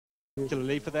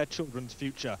particularly for their children's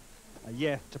future. A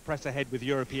yes to press ahead with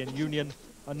European Union,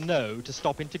 a no to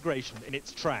stop integration in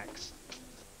its tracks.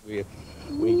 We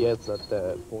guess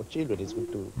that for children it's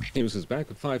good to... News is back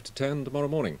at 5 to 10 tomorrow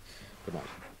morning. Good night.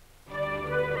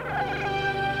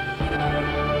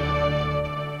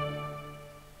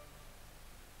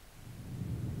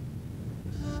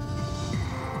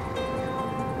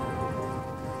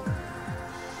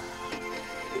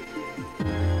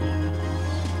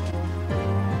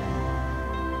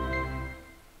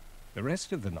 The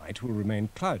rest of the night will remain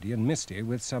cloudy and misty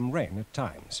with some rain at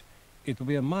times. It will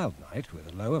be a mild night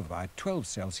with a low of about 12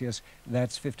 Celsius,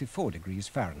 that's 54 degrees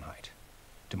Fahrenheit.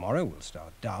 Tomorrow will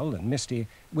start dull and misty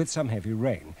with some heavy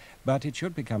rain, but it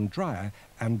should become drier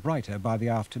and brighter by the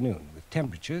afternoon, with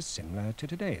temperatures similar to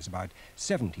today's, about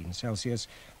 17 Celsius,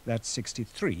 that's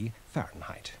 63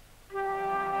 Fahrenheit.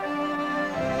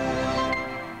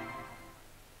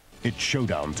 It's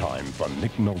showdown time for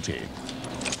Nick Nolte.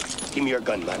 Give me your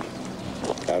gun, man.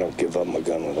 I don't give up my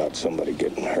gun without somebody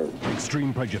getting hurt.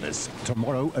 Extreme Prejudice,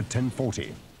 tomorrow at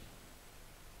 10:40.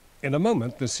 In a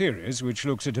moment, the series which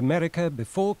looks at America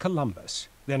before Columbus.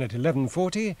 Then at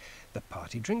 11:40, the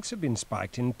party drinks have been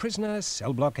spiked in prisoner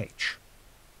cell block H.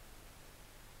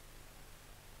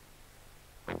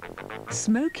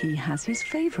 Smokey has his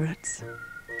favourites.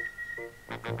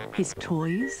 His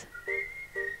toys.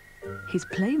 His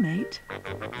playmate.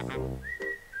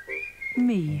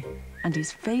 Me, and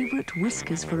his favourite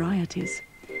Whiskas varieties.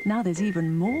 Now there's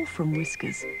even more from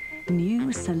Whiskas.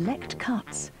 New select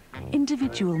cuts,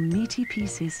 individual meaty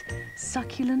pieces,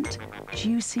 succulent,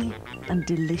 juicy and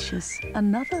delicious.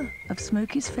 Another of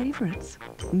Smokey's favourites.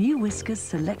 New Whiskas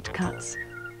select cuts.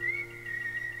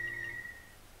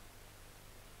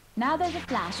 Now there's a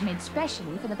flash made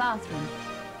specially for the bathroom.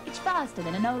 It's faster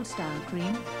than an old-style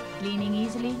cream, cleaning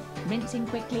easily, rinsing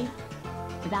quickly,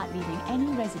 without leaving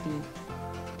any residue.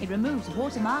 It removes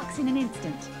watermarks in an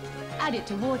instant. Add it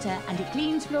to water and it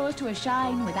cleans floors to a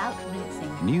shine without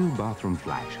rinsing. New Bathroom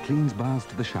Flash cleans bars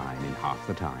to the shine in half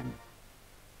the time.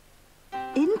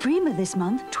 In Prima this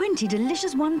month, 20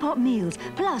 delicious one-pot meals.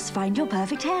 Plus, find your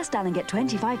perfect hairstyle and get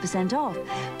 25% off.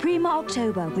 Prima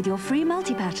October with your free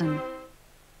multi-pattern.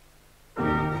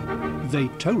 They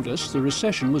told us the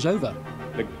recession was over.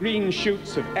 The green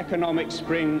shoots of economic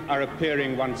spring are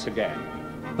appearing once again.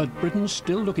 But Britain's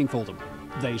still looking for them.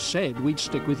 They said we'd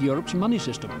stick with Europe's money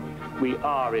system. We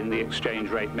are in the exchange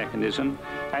rate mechanism,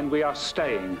 and we are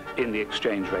staying in the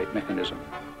exchange rate mechanism.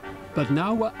 But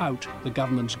now we're out, the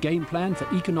government's game plan for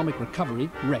economic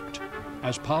recovery wrecked.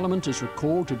 As Parliament is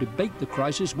recalled to debate the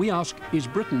crisis, we ask, is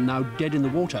Britain now dead in the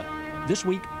water? This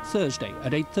week, Thursday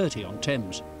at 8:30 on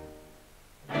Thames.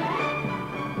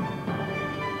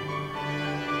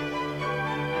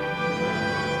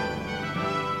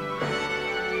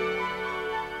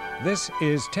 This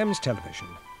is Thames Television.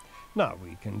 Now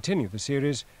we continue the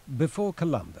series Before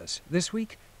Columbus. This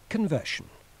week, conversion.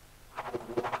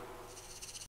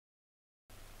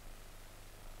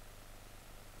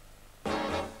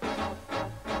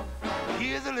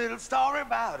 Here's a little story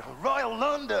about Royal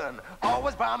London.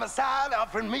 Always by my side,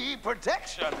 offering me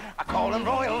protection. I call him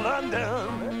Royal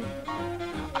London.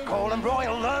 I call him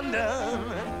Royal London.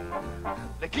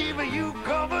 They keep you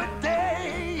covered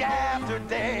day after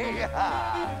day.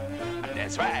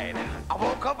 That's right. I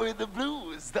woke up with the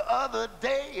blues the other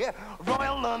day.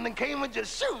 Royal London came and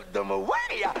just shoot them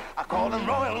away. I call him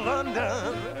Royal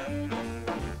London.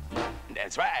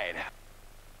 That's right.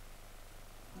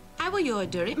 How will your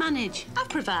Durrit manage? I've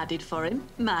provided for him.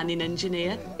 Mining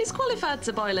engineer. He's qualified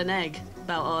to boil an egg.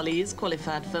 About all he is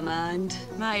qualified for mind.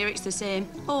 My Eric's the same.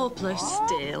 Hopeless.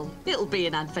 Still, it'll be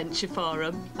an adventure for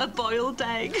him. A boiled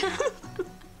egg.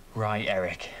 Right,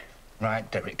 Eric. Right,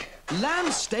 Derek.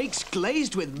 Lamb steaks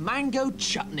glazed with mango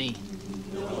chutney.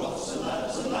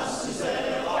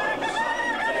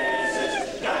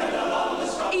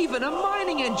 Even a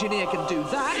mining engineer can do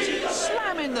that.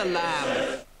 Slam in the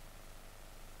lamb.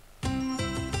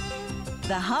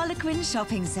 The Harlequin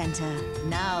Shopping Centre,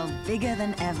 now bigger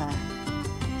than ever.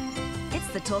 It's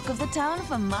the talk of the town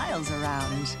for miles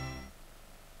around.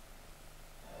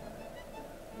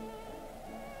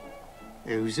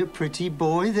 Who's a pretty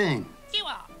boy, then? You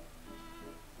are.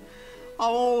 I've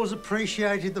always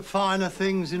appreciated the finer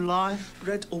things in life.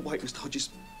 Red or white, Mr. Hodges?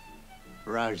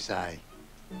 Rosé.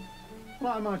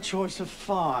 Like my choice of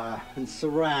fire and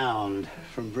surround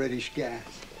from British Gas.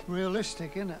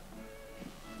 Realistic, isn't it?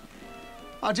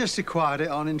 I just acquired it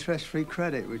on interest-free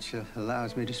credit, which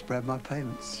allows me to spread my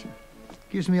payments.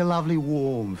 Gives me a lovely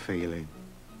warm feeling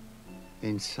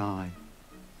inside.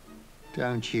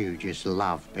 Don't you just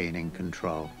love being in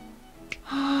control?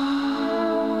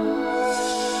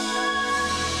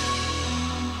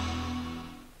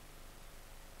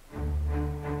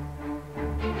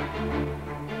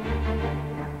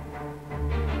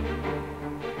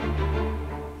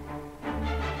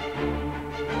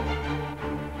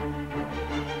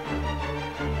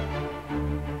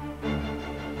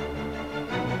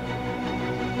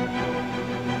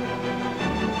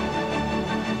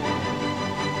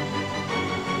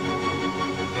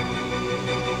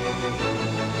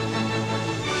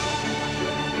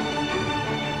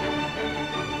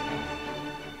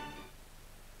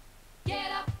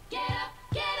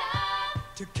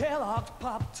 Kelloggs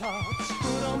Pop Tarts,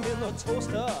 put them in the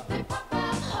toaster.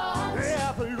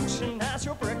 Revolutionize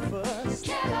your breakfast.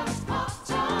 Kelloggs Pop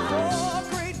Tarts. 4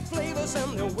 great flavors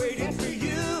and they're waiting for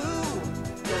you.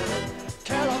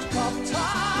 Kelloggs Pop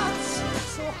Tarts,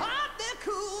 so hot they're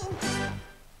cool.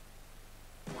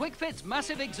 Kwik-Fit's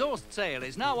massive exhaust sale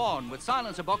is now on, with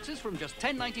silencer boxes from just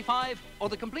 $10.95 or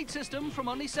the complete system from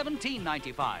only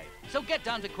 $17.95. So get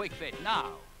down to Kwik-Fit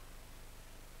now.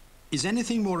 Is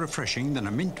anything more refreshing than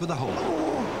a mint with a hole?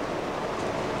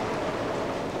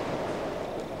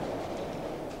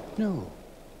 No,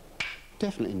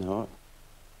 definitely not.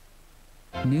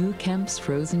 New Kemps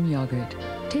Frozen Yogurt.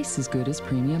 Tastes as good as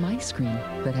premium ice cream,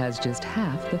 but has just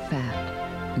half the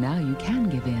fat. Now you can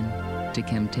give in to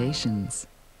temptations.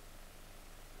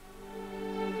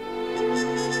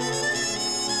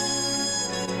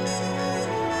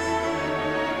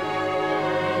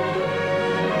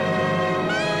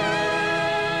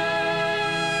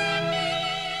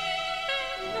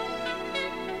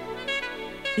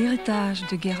 Héritage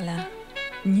de Guerlain.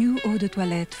 New eau de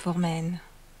toilette for men.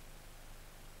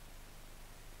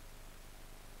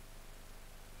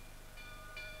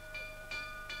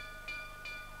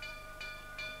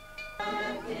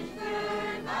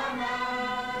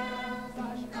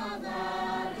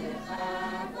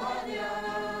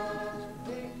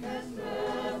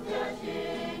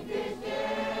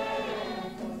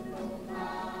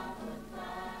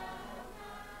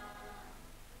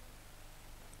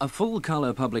 A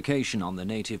full-colour publication on the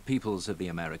native peoples of the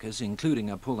Americas, including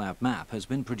a pull-out map, has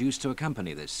been produced to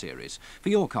accompany this series. For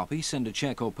your copy, send a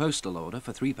cheque or postal order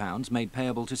for £3 made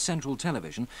payable to Central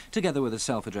Television, together with a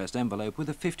self-addressed envelope with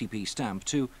a 50p stamp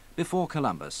to Before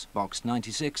Columbus, Box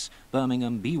 96,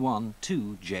 Birmingham B1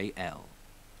 2JL.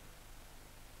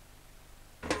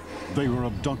 They were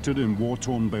abducted in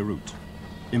war-torn Beirut,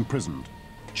 imprisoned,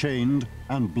 chained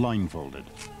and blindfolded.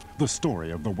 The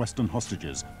story of the Western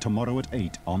hostages, tomorrow at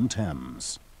 8 on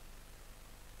Thames.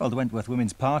 Well, the Wentworth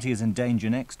Women's Party is in danger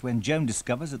next when Joan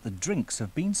discovers that the drinks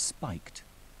have been spiked.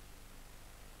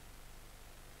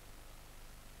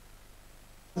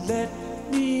 Let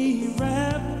me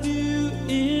wrap you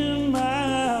in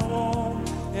my warm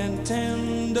and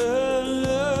tender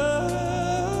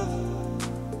love.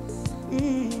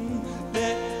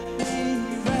 Let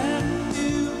me wrap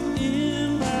you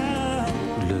in my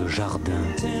Le Jardin.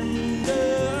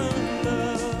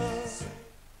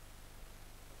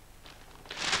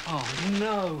 Oh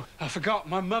no, I forgot.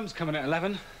 My mum's coming at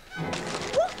 11.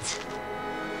 What?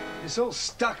 It's all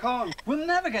stuck on. We'll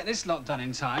never get this lot done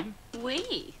in time.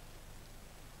 We?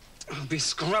 I'll be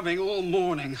scrubbing all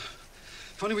morning.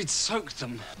 If only we'd soaked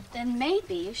them. Then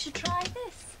maybe you should try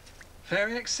this.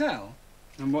 Fairy Excel?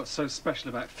 And what's so special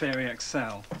about Fairy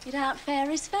Excel? It out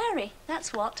fairies fairy,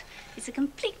 that's what. It's a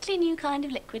completely new kind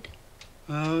of liquid.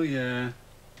 Oh, yeah.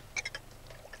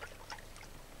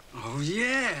 Oh,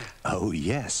 yeah! Oh,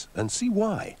 yes, and see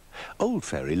why. Old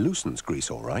Fairy loosens grease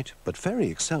all right, but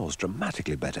Fairy Excel's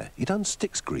dramatically better. It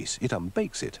unsticks grease, it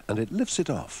unbakes it, and it lifts it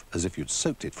off, as if you'd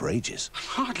soaked it for ages.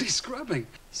 I'm hardly scrubbing.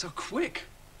 So quick.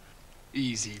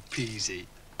 Easy peasy.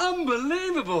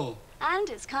 Unbelievable! And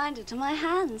it's kinder to my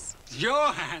hands.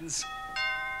 Your hands?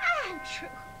 Andrew,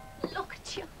 look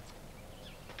at you.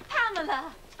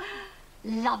 Pamela,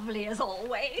 lovely as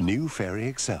always. New Fairy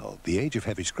Excel. The age of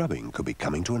heavy scrubbing could be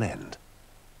coming to an end.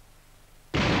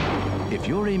 If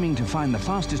you're aiming to find the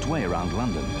fastest way around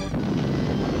London,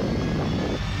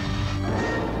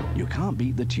 you can't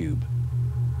beat the tube.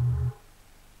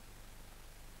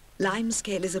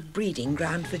 Limescale is a breeding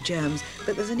ground for germs,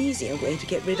 but there's an easier way to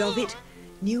get rid of it.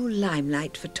 New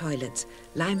Limelight for toilets.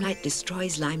 Limelight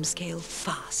destroys limescale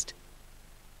fast.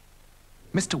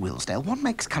 Mr. Wilsdale, what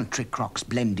makes Country Crock's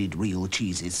blended real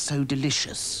cheeses so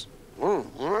delicious? The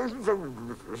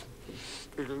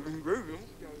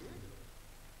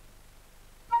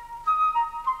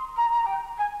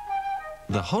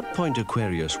Hotpoint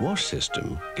Aquarius wash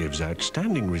system gives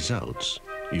outstanding results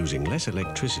using less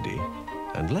electricity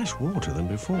and less water than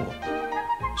before.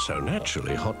 So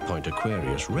naturally, Hotpoint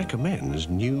Aquarius recommends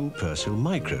new Persil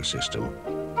Micro system.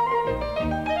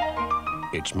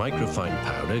 Its microfine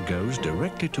powder goes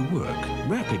directly to work,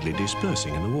 rapidly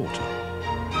dispersing in the water.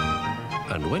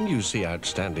 And when you see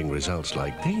outstanding results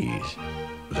like these,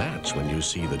 that's when you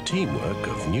see the teamwork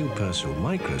of new Persil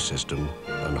Micro system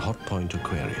and Hotpoint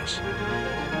Aquarius.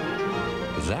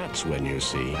 That's when you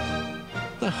see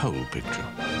the whole picture.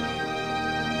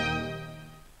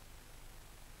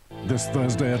 This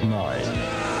Thursday at 9.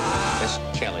 Miss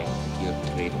Kelly, you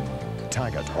treat.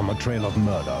 Taggart on the trail of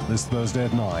murder this Thursday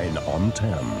at 9 on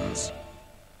Thames.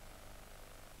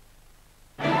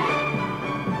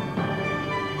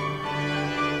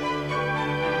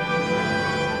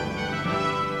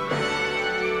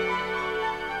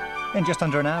 In just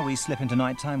under an hour, we slip into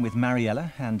night time with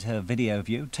Mariella and her video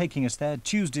view, taking us there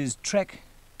Tuesday's trek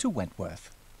to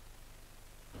Wentworth.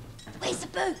 Where's the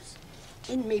booze?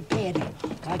 In me bed.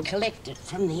 I collect it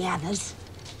from the others.